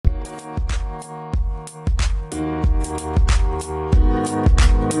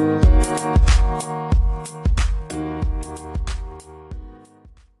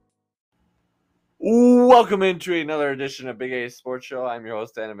Welcome into another edition of Big A Sports Show. I'm your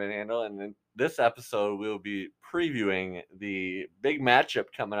host, Adam Van Handel, and in this episode, we'll be previewing the big matchup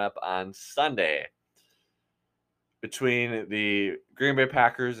coming up on Sunday between the Green Bay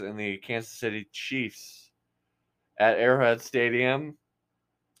Packers and the Kansas City Chiefs at Arrowhead Stadium.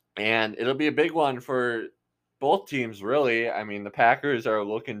 And it'll be a big one for both teams, really. I mean, the Packers are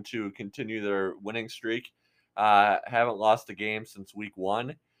looking to continue their winning streak. Haven't lost a game since week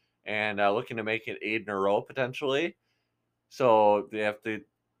one, and looking to make it 8 in a row potentially. So they have to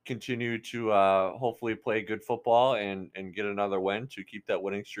continue to hopefully play good football and get another win to keep that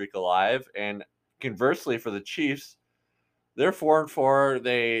winning streak alive. And conversely, for the Chiefs, they're 4-4.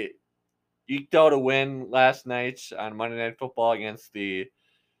 They eked out a win last night on Monday Night Football against the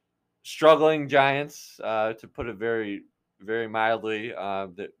struggling Giants, to put it very, very mildly.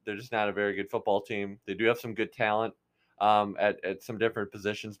 They're just not a very good football team. They do have some good talent at some different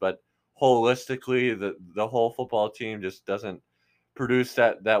positions, but holistically, the whole football team just doesn't produce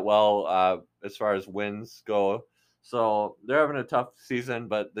that well as far as wins go. So they're having a tough season,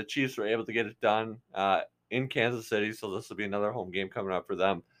 but the Chiefs were able to get it done in Kansas City. So this will be another home game coming up for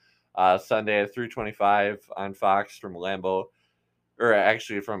them Sunday at 3:25 on Fox from Lambeau, or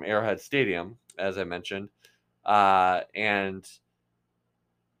actually from Arrowhead Stadium, as I mentioned. And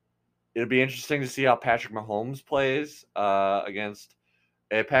it'll be interesting to see how Patrick Mahomes plays against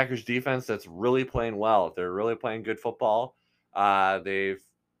a Packers defense that's really playing well. They're really playing good football. They've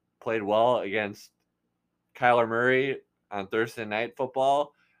played well against Kyler Murray on Thursday Night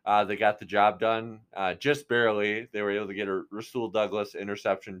Football. They got the job done just barely. They were able to get a Rasul Douglas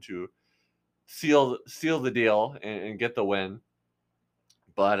interception to seal the deal and get the win.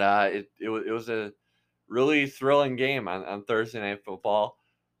 But it was a really thrilling game on Thursday Night Football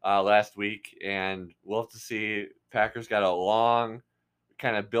last week, and we'll have to see. Packers got a long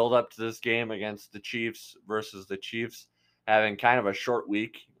kind of build up to this game against the Chiefs versus the Chiefs having kind of a short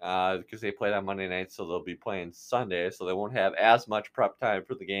week because they played on Monday night, so they'll be playing Sunday, so they won't have as much prep time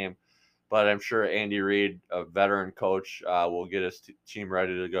for the game. But I'm sure Andy Reid, a veteran coach, will get his team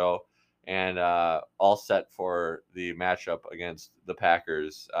ready to go and all set for the matchup against the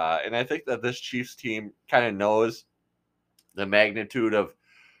Packers. And I think that this Chiefs team kind of knows the magnitude of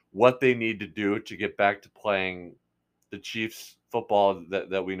what they need to do to get back to playing the Chiefs football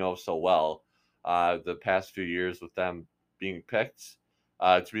that we know so well. The past few years with them being picked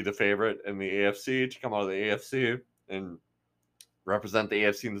to be the favorite in the AFC, to come out of the AFC and represent the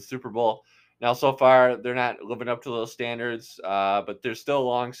AFC in the Super Bowl. Now, so far, they're not living up to those standards, but there's still a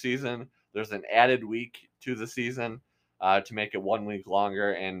long season. There's an added week to the season to make it 1 week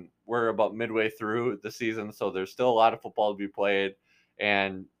longer, and we're about midway through the season, so there's still a lot of football to be played.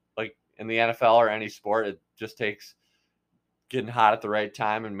 And like in the NFL or any sport, it just takes getting hot at the right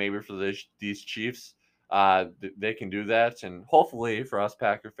time, and maybe for these Chiefs, they can do that, and hopefully for us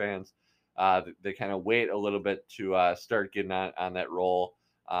Packer fans, they kind of wait a little bit to start getting on that roll,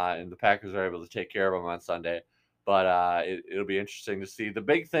 and the Packers are able to take care of them on Sunday. But it'll be interesting to see. The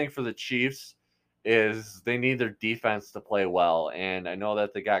big thing for the Chiefs is they need their defense to play well, and I know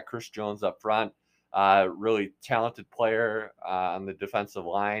that they got Chris Jones up front, really talented player on the defensive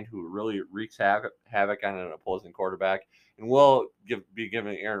line who really wreaks havoc on an opposing quarterback, and will be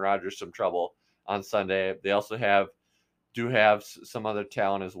giving Aaron Rodgers some trouble on Sunday. They also have some other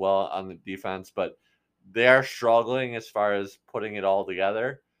talent as well on the defense, but they are struggling as far as putting it all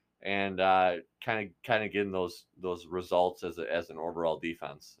together and kind of getting those results as an overall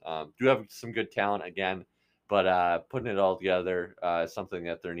defense. Do have some good talent again, but putting it all together is something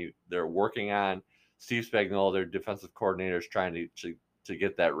that they're working on. Steve Spagnuolo, their defensive coordinator, is trying to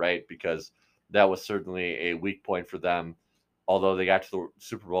get that right, because that was certainly a weak point for them. Although they got to the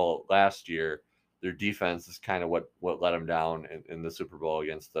Super Bowl last year, their defense is kind of what let them down in the Super Bowl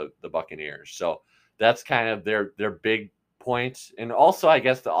against the Buccaneers. So that's kind of their big point. And also, I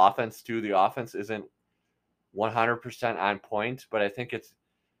guess the offense too. The offense isn't 100% on point, but I think it's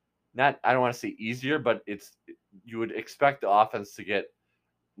not. I don't want to say easier, but you would expect the offense to get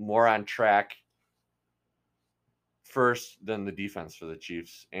more on track first than the defense for the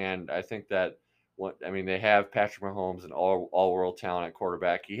Chiefs. And I think that they have Patrick Mahomes, an all world talent at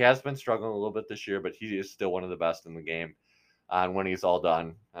quarterback. He has been struggling a little bit this year, but he is still one of the best in the game. And when he's all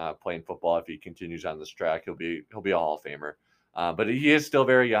done playing football, if he continues on this track, he'll be a Hall of Famer. But he is still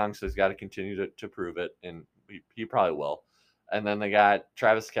very young, so he's got to continue to prove it, and he probably will. And then they got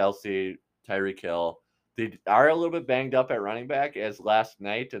Travis Kelce, Tyreek Hill. They are a little bit banged up at running back, as last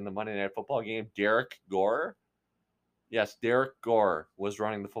night in the Monday Night Football game, Derek Gore. Yes, Derek Gore was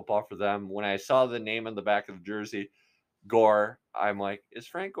running the football for them. When I saw the name on the back of the jersey, Gore, I'm like, is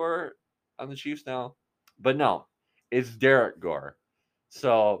Frank Gore on the Chiefs now? But no, it's Derek Gore.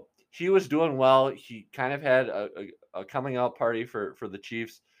 So he was doing well. He kind of had a coming out party for the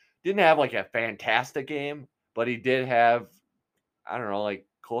Chiefs. Didn't have like a fantastic game, but he did have, I don't know, like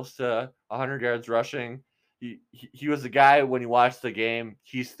close to 100 yards rushing. He was the guy when you watched the game,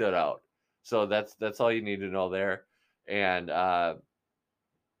 he stood out. So that's all you need to know there. And the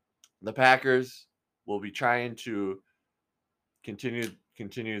Packers will be trying to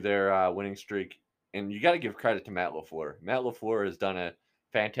continue their winning streak. And you got to give credit to Matt LaFleur. Matt LaFleur has done a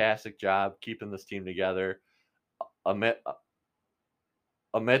fantastic job keeping this team together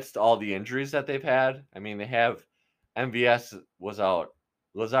amidst all the injuries that they've had. I mean, they have MVS was out,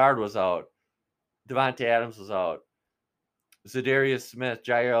 Lazard was out, Devontae Adams was out, Zadarius Smith,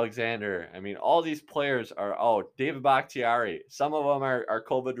 Jair Alexander. I mean, all these players are out. David Bakhtiari. Some of them are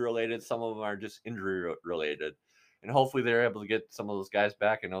COVID related. Some of them are just injury related. And hopefully they're able to get some of those guys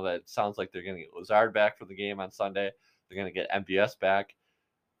back. I know that it sounds like they're going to get Lazard back for the game on Sunday. They're going to get MVS back.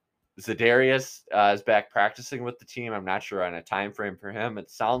 Zadarius is back practicing with the team. I'm not sure on a time frame for him.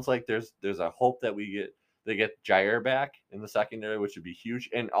 It sounds like there's a hope that they get Jair back in the secondary, which would be huge.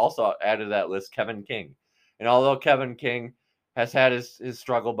 And also add to that list Kevin King. And although Kevin King has had his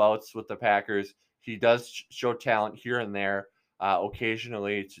struggle bouts with the Packers, he does show talent here and there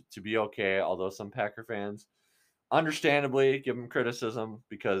occasionally to be okay. Although some Packer fans, understandably, give him criticism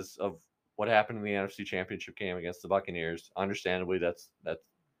because of what happened in the NFC Championship game against the Buccaneers. Understandably, that's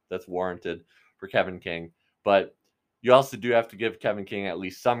warranted for Kevin King. But you also do have to give Kevin King at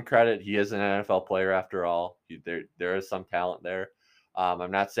least some credit. He is an NFL player after all. There is some talent there.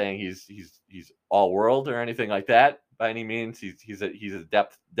 I'm not saying he's all world or anything like that by any means. He's a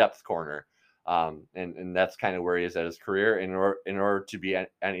depth corner, and that's kind of where he is at his career. In order to be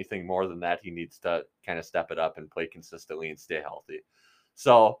anything more than that, he needs to kind of step it up and play consistently and stay healthy.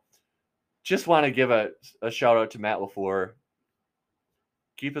 So, just want to give a shout out to Matt LaFleur,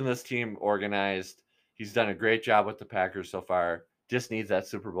 keeping this team organized. He's done a great job with the Packers so far. Just needs that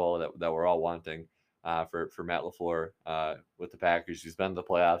Super Bowl that we're all wanting for Matt LaFleur with the Packers. He's been in the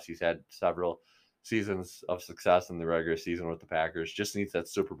playoffs. He's had several seasons of success in the regular season with the Packers. Just needs that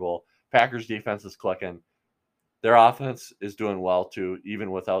Super Bowl. Packers defense is clicking. Their offense is doing well too,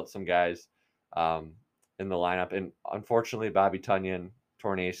 even without some guys in the lineup. And unfortunately, Bobby Tonyan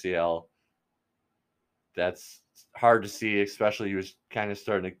torn ACL. That's hard to see, especially he was kind of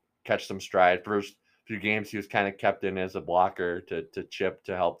starting to catch some stride. First few games, he was kind of kept in as a blocker to chip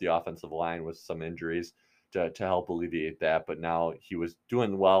to help the offensive line with some injuries to help alleviate that. But now he was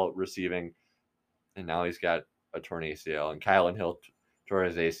doing well receiving, and now he's got a torn ACL. And Kylan Hill tore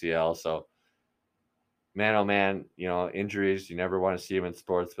his ACL. So, man, oh man, injuries, you never want to see them in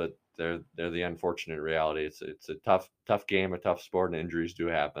sports, but they're the unfortunate reality. It's a tough game, a tough sport, and injuries do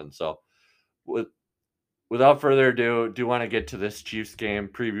happen. So, without further ado, do want to get to this Chiefs game,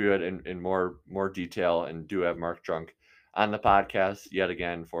 preview it in more detail, and do have Mark Drunk on the podcast yet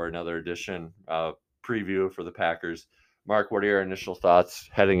again for another edition preview for the Packers. Mark, what are your initial thoughts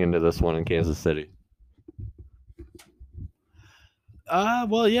heading into this one in Kansas City?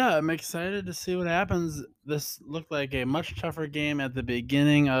 Well, yeah, I'm excited to see what happens. This looked like a much tougher game at the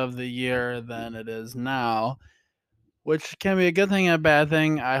beginning of the year than it is now, which can be a good thing and a bad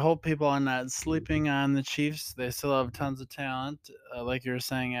thing. I hope people are not sleeping on the Chiefs. They still have tons of talent. Like you were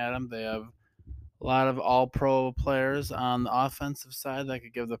saying, Adam, they have a lot of all pro players on the offensive side that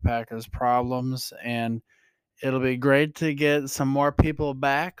could give the Packers problems. And it'll be great to get some more people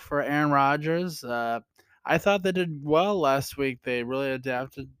back for Aaron Rodgers. I thought they did well last week. They really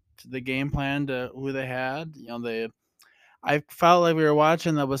adapted to the game plan to who they had. I felt like we were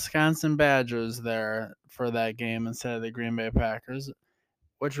watching the Wisconsin Badgers there for that game instead of the Green Bay Packers,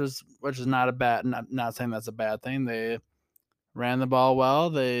 which is not a bad not saying that's a bad thing. They ran the ball well.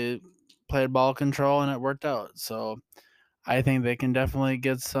 They played ball control and it worked out. So I think they can definitely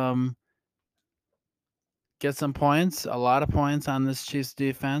get some points, a lot of points on this Chiefs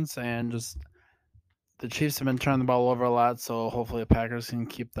defense, and just the Chiefs have been turning the ball over a lot, so hopefully the Packers can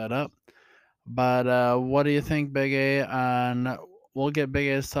keep that up. But what do you think, Big A? We'll get Big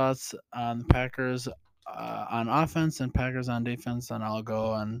A's thoughts on the Packers on offense and Packers on defense, and we'll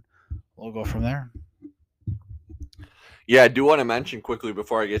go from there. Yeah, I do want to mention quickly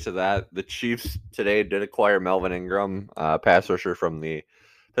before I get to that, the Chiefs today did acquire Melvin Ingram, pass rusher from the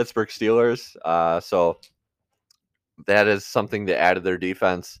Pittsburgh Steelers. So that is something to add to their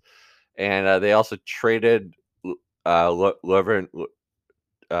defense. And they also traded Deverney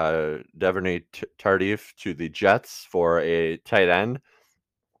Tardif to the Jets for a tight end.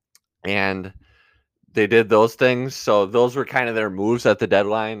 And they did those things. So those were kind of their moves at the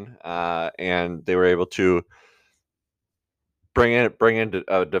deadline, and they were able to bring in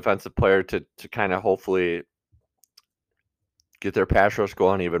a defensive player to kind of hopefully get their pass rush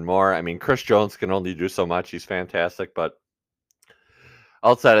going even more. I mean, Chris Jones can only do so much. He's fantastic, but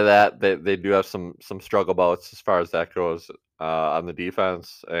outside of that, they do have some struggle bouts as far as that goes on the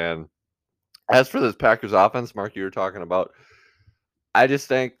defense. And as for this Packers offense, Mark, you were talking about, I just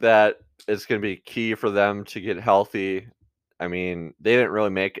think that it's going to be key for them to get healthy. I mean, they didn't really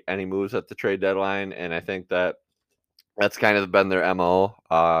make any moves at the trade deadline, and I think that that's kind of been their MO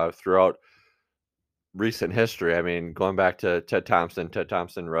throughout recent history. I mean, going back to Ted Thompson,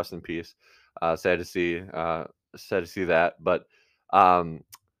 rest in peace. Sad to see that. But and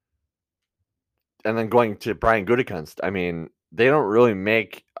then going to Brian Gutekunst, I mean, they don't really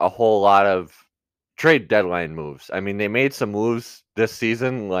make a whole lot of trade deadline moves. I mean, they made some moves this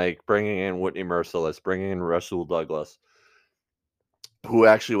season, like bringing in Whitney Merciless, bringing in Rasul Douglas, who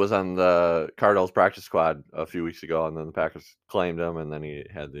actually was on the Cardinals practice squad a few weeks ago, and then the Packers claimed him, and then he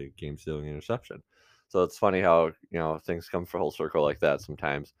had the game-stealing interception. So it's funny how things come full circle like that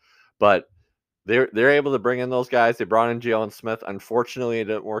sometimes. But they're able to bring in those guys. They brought in Jalen Smith. Unfortunately, it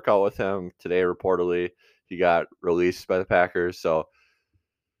didn't work out with him today. Reportedly, he got released by the Packers, so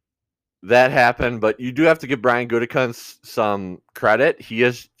that happened. But you do have to give Brian Gutekunst some credit. He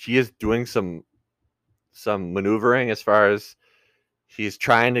is doing some maneuvering as far as he's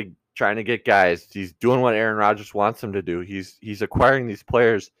trying to get guys. He's doing what Aaron Rodgers wants him to do. He's acquiring these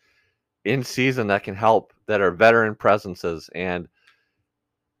players in season that can help, that are veteran presences, and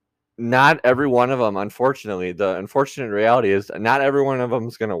not every one of them, unfortunately, the unfortunate reality is not every one of them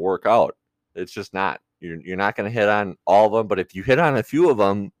is going to work out. It's just not. You're not going to hit on all of them, but if you hit on a few of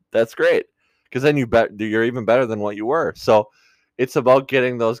them, that's great, because then you're even better than what you were. So it's about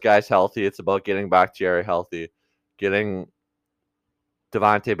getting those guys healthy. It's about getting Bakhtiari healthy, getting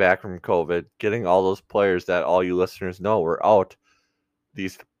Devontae back from COVID, getting all those players that all you listeners know were out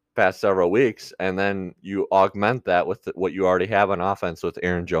these past several weeks, and then you augment that with what you already have on offense with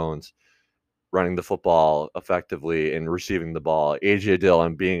Aaron Jones running the football effectively and receiving the ball, AJ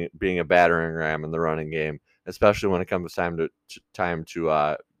Dillon being a battering ram in the running game, especially when it comes time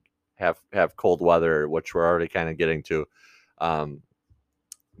to have cold weather, which we're already kind of getting to.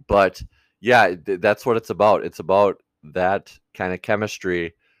 But yeah, that's what it's about. It's about that kind of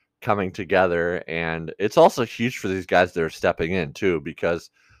chemistry coming together, and it's also huge for these guys that are stepping in too, because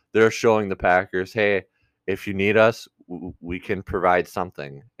they're showing the Packers, hey, if you need us, we can provide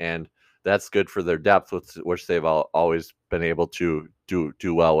something, and that's good for their depth, which they've always been able to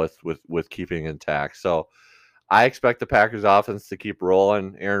do well with keeping intact. So I expect the Packers offense to keep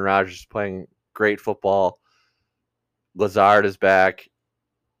rolling. Aaron Rodgers is playing great football. Lazard is back.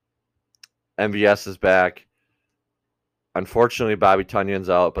 MVS is back. Unfortunately, Bobby Tunyon's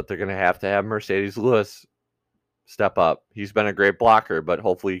out, but they're going to have Mercedes Lewis step up. He's been a great blocker, but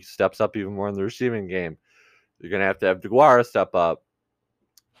hopefully he steps up even more in the receiving game. You're going to have DeGuara step up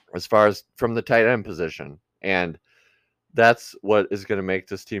as far as from the tight end position. And that's what is going to make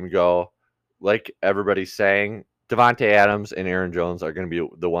this team go. Like everybody's saying, Devontae Adams and Aaron Jones are going to be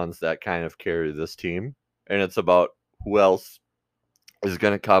the ones that kind of carry this team. And it's about who else is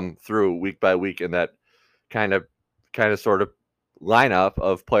going to come through week by week in that kind of sort of lineup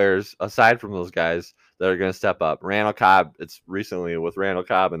of players aside from those guys that are going to step up. Randall Cobb, it's recently with Randall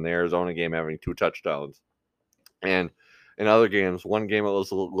Cobb in the Arizona game having 2 touchdowns. And in other games, one game it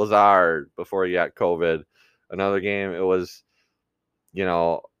was Lazard before he got COVID. Another game it was,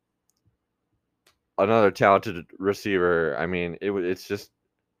 another talented receiver. I mean, it's just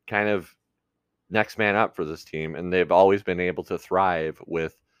kind of next man up for this team, and they've always been able to thrive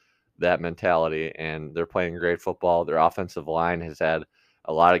with that mentality, and they're playing great football. Their offensive line has had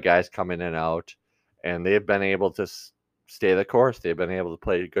a lot of guys come in and out, and they've been able to stay the course. They've been able to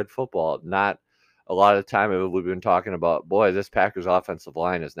play good football. Not a lot of the time we've been talking about, boy, this Packers offensive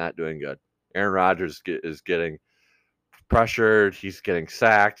line is not doing good. Aaron Rodgers is getting pressured. He's getting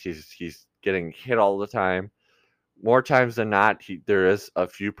sacked. He's getting hit all the time. More times than not, there is a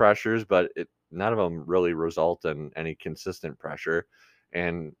few pressures, but none of them really result in any consistent pressure.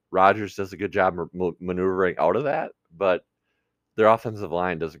 And Rodgers does a good job maneuvering out of that, but their offensive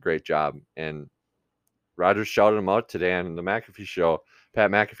line does a great job. And Rodgers shouted him out today on the McAfee show. Pat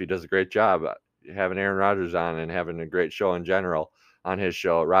McAfee does a great job having Aaron Rodgers on and having a great show in general on his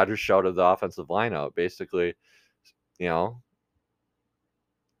show. Rodgers shouted the offensive line out, basically, giving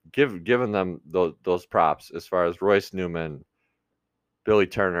them those props as far as Royce Newman, Billy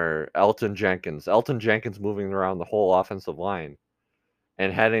Turner, Elton Jenkins. Elton Jenkins moving around the whole offensive line.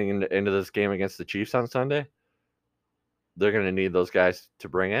 And heading into this game against the Chiefs on Sunday, they're going to need those guys to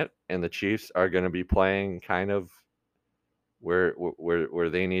bring it, and the Chiefs are going to be playing kind of where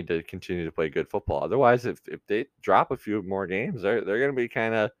they need to continue to play good football. Otherwise, if they drop a few more games, they're going to be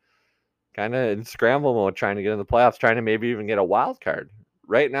kind of in scramble mode, trying to get in the playoffs, trying to maybe even get a wild card.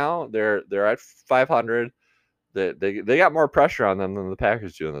 Right now, they're at 500. They got more pressure on them than the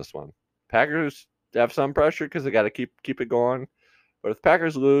Packers do in this one. Packers have some pressure because they got to keep it going. But if the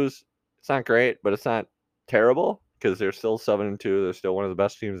Packers lose, it's not great, but it's not terrible because they're still 7-2. They're still one of the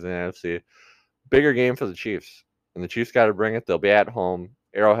best teams in the NFC. Bigger game for the Chiefs, and the Chiefs got to bring it. They'll be at home.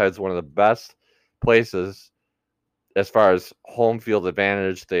 Arrowhead's one of the best places as far as home field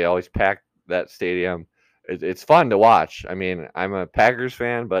advantage. They always pack that stadium. It's fun to watch. I mean, I'm a Packers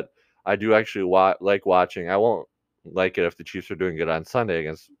fan, but I do actually like watching. I won't like it if the Chiefs are doing good on Sunday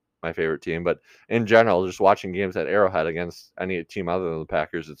against my favorite team, but in general, just watching games at Arrowhead against any team other than the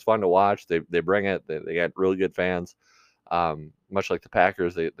Packers, it's fun to watch. They bring it. They got really good fans. Much like the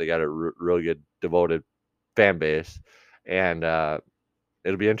Packers, they got a really good devoted fan base, and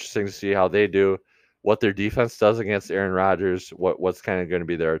it'll be interesting to see how they do, what their defense does against Aaron Rodgers, what's kind of going to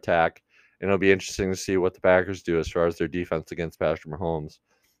be their attack, and it'll be interesting to see what the Packers do as far as their defense against Patrick Mahomes,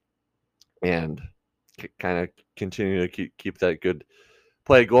 and kind of continue to keep that good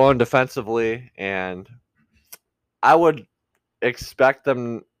play going defensively. And I would expect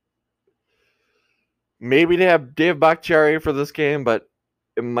them maybe to have Dave Bakhtiari for this game, but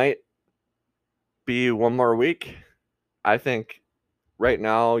it might be one more week. I think right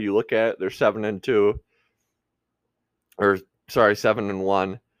now you look at it, they're 7-2, or sorry,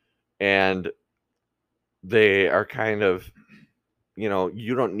 7-1, and they are kind of,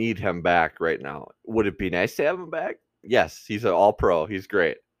 you don't need him back right now. Would it be nice to have him back? Yes, he's an all-pro. He's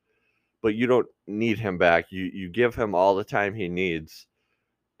great. But you don't need him back. You give him all the time he needs,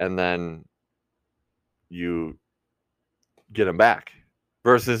 and then you get him back.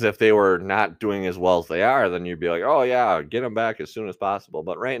 Versus if they were not doing as well as they are, then you'd be like, oh, yeah, get him back as soon as possible.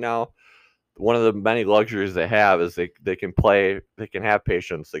 But right now, one of the many luxuries they have is they can play, they can have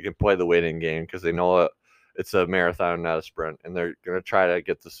patience, they can play the waiting game because they know it's a marathon, not a sprint, and they're going to try to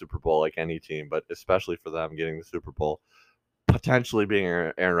get the Super Bowl like any team, but especially for them getting the Super Bowl, potentially being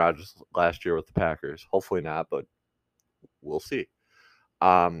Aaron Rodgers last year with the Packers. Hopefully not, but we'll see.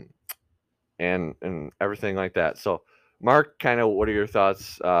 And everything like that. So, Mark, kind of what are your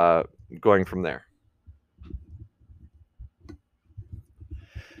thoughts going from there?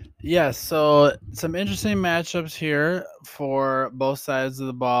 Yeah, so some interesting matchups here for both sides of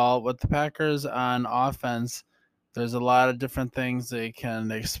the ball. With the Packers on offense, there's a lot of different things they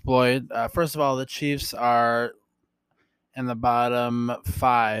can exploit. First of all, the Chiefs are in the bottom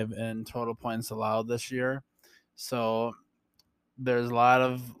 5 in total points allowed this year, so there's a lot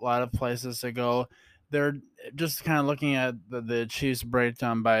of places to go. They're just kind of looking at the Chiefs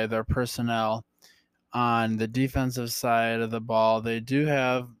breakdown by their personnel. On the defensive side of the ball, they do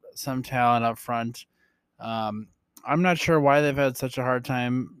have some talent up front. I'm not sure why they've had such a hard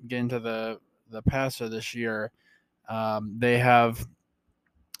time getting to the passer this year. They have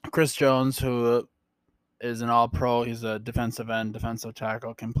Chris Jones, who is an all-pro. He's a defensive end, defensive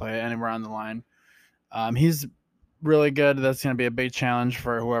tackle, can play anywhere on the line. He's really good. That's going to be a big challenge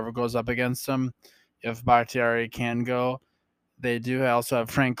for whoever goes up against him if Bakhtiari can go. They do also have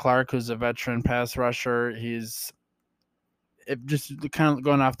Frank Clark, who's a veteran pass rusher. He's just kind of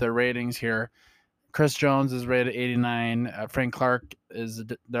going off their ratings here. Chris Jones is rated 89. Frank Clark is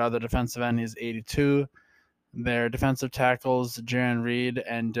the other defensive end. He's 82. Their defensive tackles, Jaron Reed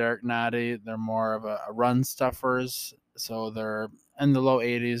and Derek Nottie, they're more of a run stuffers, so they're in the low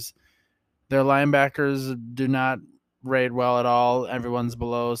 80s. Their linebackers do not rate well at all. Everyone's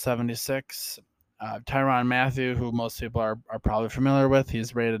below 76. Tyrann Mathieu, who most people are probably familiar with,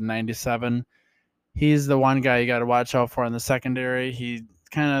 he's rated 97. He's the one guy you got to watch out for in the secondary. He's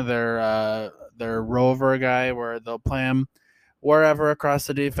kind of their rover guy, where they'll play him wherever across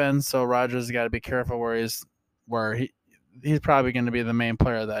the defense. So Rodgers got to be careful where he's probably going to be the main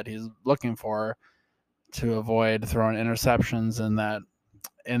player that he's looking for to avoid throwing interceptions and that.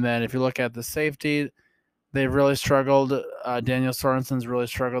 And then if you look at the safety, they've really struggled. Daniel Sorensen's really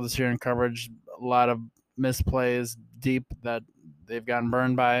struggled this year in coverage. A lot of misplays deep that they've gotten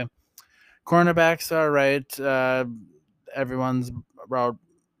burned by. Cornerbacks are right. Everyone's about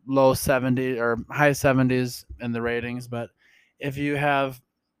low 70 or high 70s in the ratings. But if you have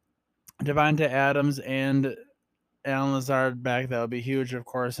Devontae Adams and Alan Lazard back, that would be huge, of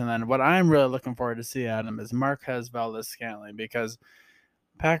course. And then what I'm really looking forward to see, Adam, is Marquez Valdes-Scantling, because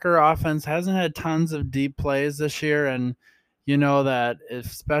Packer offense hasn't had tons of deep plays this year, and you know that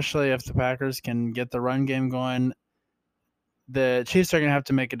especially if the Packers can get the run game going, the Chiefs are going to have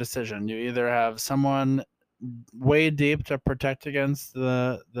to make a decision. You either have someone way deep to protect against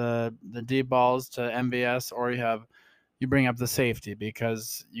the deep balls to MVS, or you bring up the safety,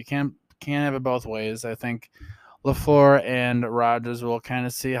 because you can't have it both ways. I think LaFleur and Rodgers will kind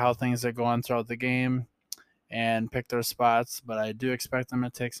of see how things are going throughout the game and pick their spots, but I do expect them to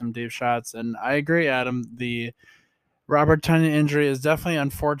take some deep shots. And I agree, Adam. The Robert Tonyan injury is definitely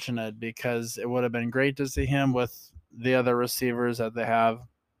unfortunate, because it would have been great to see him with the other receivers that they have.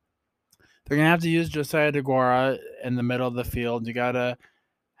 They're gonna have to use Josiah DeGuara in the middle of the field. You gotta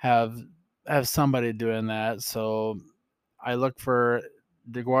have have somebody doing that. So I look for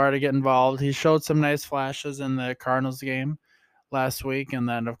DeGuara to get involved. He showed some nice flashes in the Cardinals game last week, and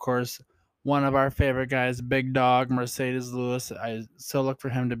then of course one of our favorite guys, Big Dog Mercedes Lewis. I still look for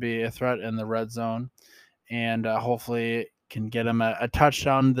him to be a threat in the red zone, and hopefully can get him a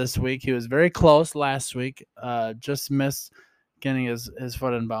touchdown this week. He was very close last week, just missed getting his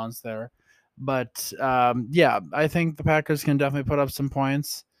foot in bounds there. But yeah, I think the Packers can definitely put up some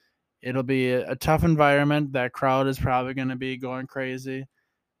points. It'll be a tough environment. That crowd is probably going to be going crazy,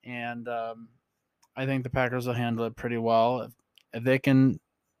 and I think the Packers will handle it pretty well. If they can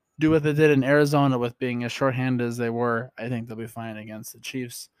do what they did in Arizona with being as shorthanded as they were, I think they'll be fine against the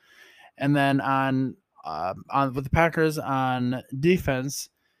Chiefs. And then on with the Packers on defense,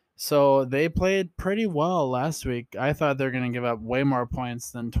 so they played pretty well last week. I thought they were going to give up way more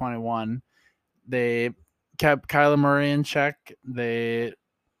points than 21. They kept Kyler Murray in check. They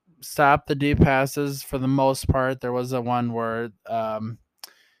stopped the deep passes for the most part. There was a one where Kyler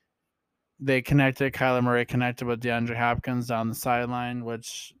Murray connected with DeAndre Hopkins down the sideline,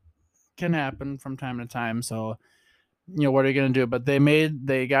 which can happen from time to time. So, what are you going to do? But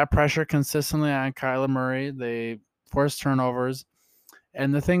they got pressure consistently on Kyler Murray. They forced turnovers.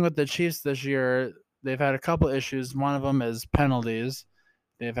 And the thing with the Chiefs this year, they've had a couple issues. One of them is penalties.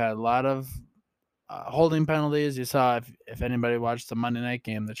 They've had a lot of holding penalties. You saw, if anybody watched the Monday night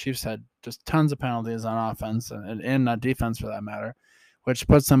game, the Chiefs had just tons of penalties on offense and not defense for that matter, which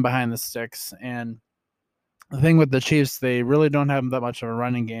puts them behind the sticks. And the thing with the Chiefs, they really don't have that much of a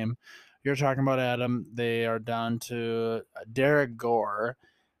running game. You're talking about, Adam. They are down to Derek Gore,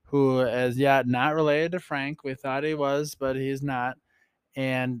 who is yet not related to Frank. We thought he was, but he's not.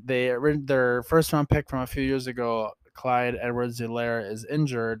 And their first round pick from a few years ago, Clyde Edwards-Helaire, is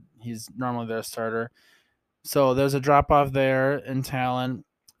injured. He's normally their starter. So there's a drop off there in talent,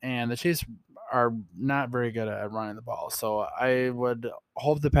 and the Chiefs are not very good at running the ball. So I would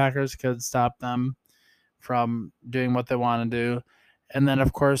hope the Packers could stop them from doing what they want to do. And then,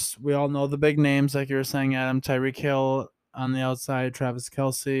 of course, we all know the big names, like you were saying, Adam. Tyreek Hill on the outside, Travis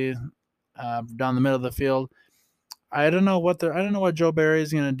Kelce down the middle of the field. I don't know what Joe Barry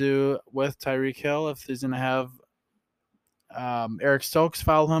is going to do with Tyreek Hill, if he's going to have Eric Stokes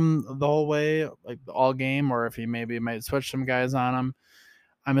follow him the whole way, like all game, or if he maybe might switch some guys on him.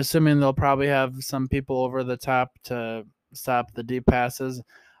 I'm assuming they'll probably have some people over the top to stop the deep passes.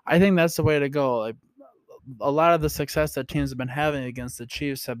 I think that's the way to go. Like, a lot of the success that teams have been having against the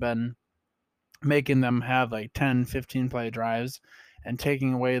Chiefs have been making them have like 10, 15 play drives and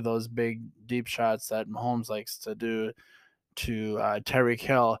taking away those big deep shots that Mahomes likes to do to Tyreek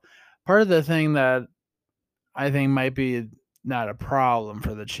Hill. Part of the thing that I think might be not a problem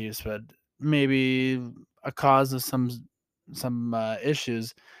for the Chiefs, but maybe a cause of some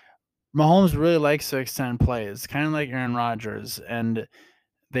issues. Mahomes really likes to extend plays, kind of like Aaron Rodgers, and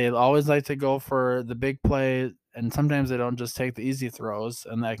they always like to go for the big play, and sometimes they don't just take the easy throws,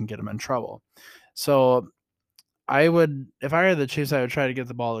 and that can get them in trouble. So if I were the Chiefs, I would try to get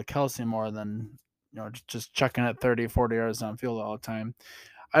the ball to Kelce more than just chucking it 30, 40 yards downfield all the time.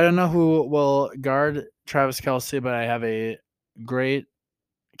 I don't know who will guard Travis Kelce, but I have a great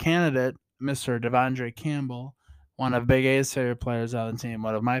candidate, Mr. Devondre Campbell, one of Big A's favorite players on the team,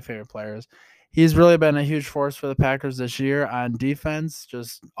 one of my favorite players. He's really been a huge force for the Packers this year on defense,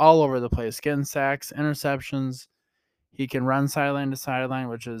 just all over the place, getting sacks, interceptions. He can run sideline to sideline,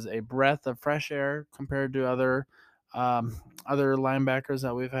 which is a breath of fresh air compared to other linebackers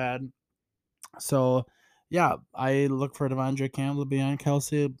that we've had. So, yeah, I look for Devondre Campbell to be on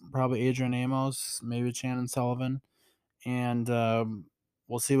Kelce, probably Adrian Amos, maybe Shannon Sullivan, and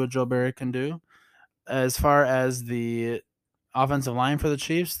we'll see what Joe Barry can do. As far as the offensive line for the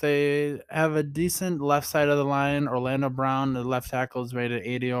Chiefs, they have a decent left side of the line. Orlando Brown, the left tackle, is rated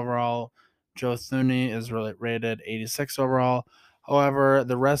 80 overall. Joe Thuney is rated 86 overall. However,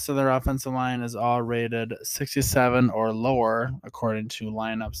 the rest of their offensive line is all rated 67 or lower, according to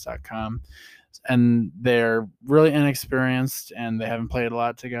lineups.com. And they're really inexperienced and they haven't played a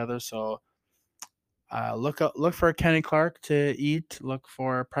lot together. So look for Kenny Clark to eat. Look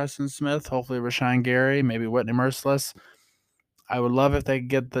for Preston Smith, hopefully Rashawn Gary, maybe Whitney Merciless. I would love if they could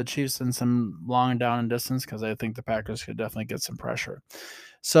get the Chiefs in some long down and distance because I think the Packers could definitely get some pressure.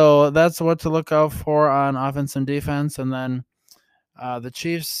 So that's what to look out for on offense and defense. And then the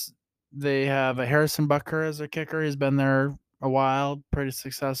Chiefs, they have a Harrison Butker as a kicker. He's been there a while, pretty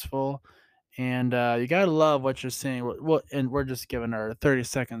successful. And you gotta love what you're seeing. Well, and we're just giving our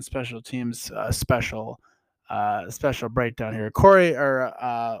 30-second special teams special breakdown here. Corey,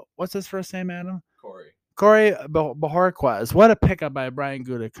 or what's his first name, Adam? Corey Bojorquez. What a pickup by Brian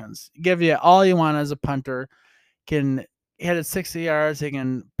Gutekunst. Give you all you want as a punter. Can hit it 60 yards. He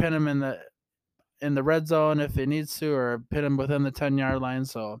can pin him in the red zone if he needs to, or pin him within the 10-yard line.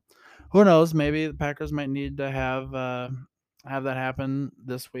 So who knows? Maybe the Packers might need to have that happen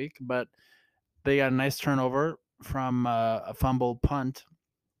this week. But they got a nice turnover from a fumbled punt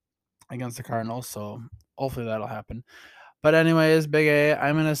against the Cardinals. So hopefully that'll happen. But anyways, Big A,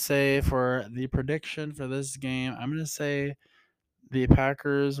 I'm gonna say for the prediction for this game, I'm gonna say the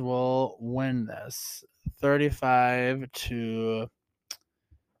Packers will win this 35 to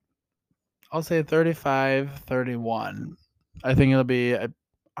I'll say 35-31. I think it'll be a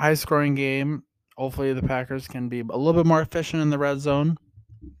high scoring game. Hopefully the Packers can be a little bit more efficient in the red zone.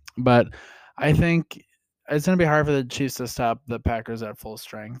 But I think it's going to be hard for the Chiefs to stop the Packers at full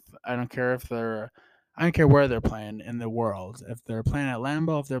strength. I don't care where they're playing in the world. If they're playing at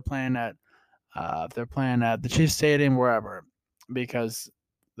Lambeau, if they're playing at the Chiefs Stadium, wherever, because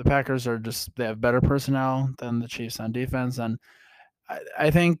the Packers they have better personnel than the Chiefs on defense, and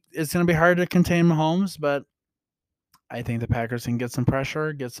I think it's going to be hard to contain Mahomes, but I think the Packers can get some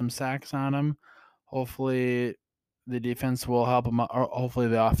pressure, get some sacks on him. Hopefully, the defense will help him, or hopefully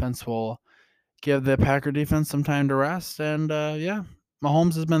the offense will give the Packer defense some time to rest. And yeah,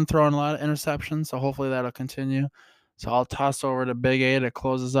 Mahomes has been throwing a lot of interceptions, so hopefully that'll continue. So I'll toss over to Big A to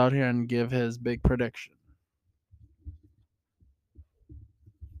close us out here and give his big prediction.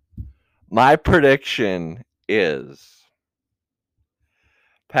 My prediction is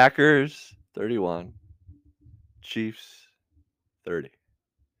Packers 31, Chiefs 30.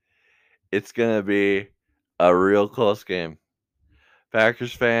 It's going to be a real close game.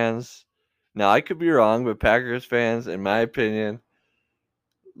 Packers fans, now I could be wrong, but Packers fans, in my opinion,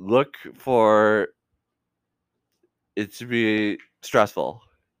 look for it to be stressful.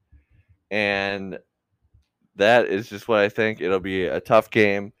 And that is just what I think. It'll be a tough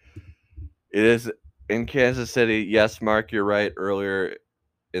game. It is in Kansas City. Yes, Mark, you're right. Earlier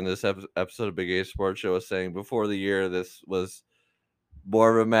in this episode of Big A Sports Show, was saying before the year this was more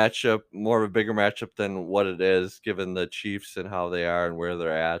of a bigger matchup than what it is, given the Chiefs and how they are and where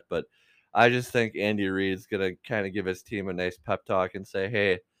they're at. But I just think Andy Reid's gonna kind of give his team a nice pep talk and say,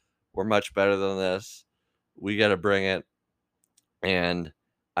 "Hey, we're much better than this. We got to bring it." And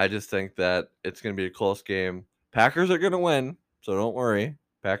I just think that it's going to be a close game. Packers are going to win, so don't worry.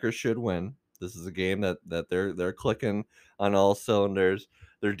 Packers should win. This is a game that they're clicking on all cylinders.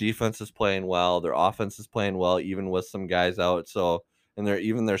 Their defense is playing well. Their offense is playing well, even with some guys out. So, and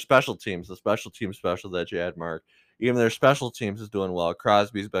their special teams, the special team special that you had, Mark, even their special teams is doing well.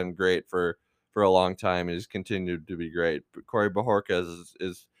 Crosby's been great for a long time and he's continued to be great. But Corey Bojorquez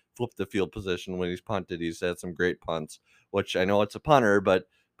is flipped the field position when he's punted. He's had some great punts, which I know it's a punter, but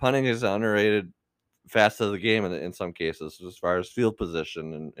punting is an underrated facet of the game in some cases as far as field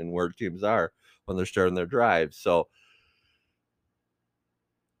position and where teams are when they're starting their drives. So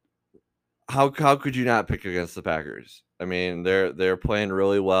how could you not pick against the Packers? I mean, they're playing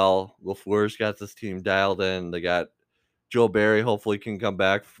really well. LaFleur's got this team dialed in. They got Joe Barry hopefully can come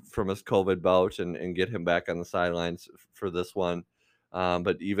back from his COVID bout and get him back on the sidelines for this one.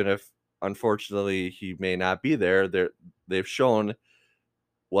 But even if unfortunately he may not be there, they've shown,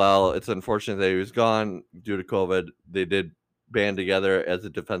 while it's unfortunate that he was gone due to COVID, they did band together as a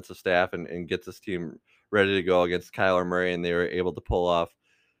defensive staff and get this team ready to go against Kyler Murray, and they were able to pull off,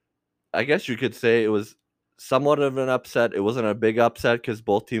 I guess you could say it was somewhat of an upset. It wasn't a big upset because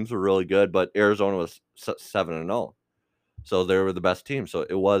both teams were really good, but Arizona was 7-0. So they were the best team. So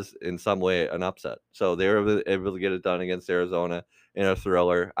it was in some way an upset. So they were able to get it done against Arizona in a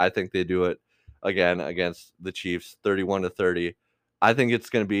thriller. I think they do it again against the Chiefs, 31-30. I think it's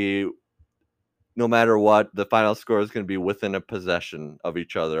going to be, no matter what, the final score is going to be within a possession of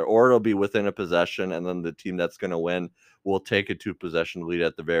each other, or it'll be within a possession, and then the team that's going to win will take a 2-possession lead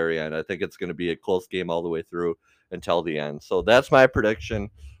at the very end. I think it's going to be a close game all the way through, until the end. So that's my prediction.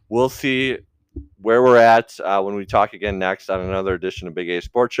 We'll see where we're at when we talk again next on another edition of Big A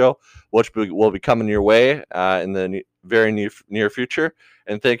Sports Show, which will be coming your way in the very near future.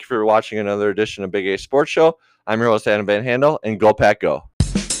 And thank you for watching another edition of Big A Sports Show. I'm your host, Adam Van Handel, and go Pack Go.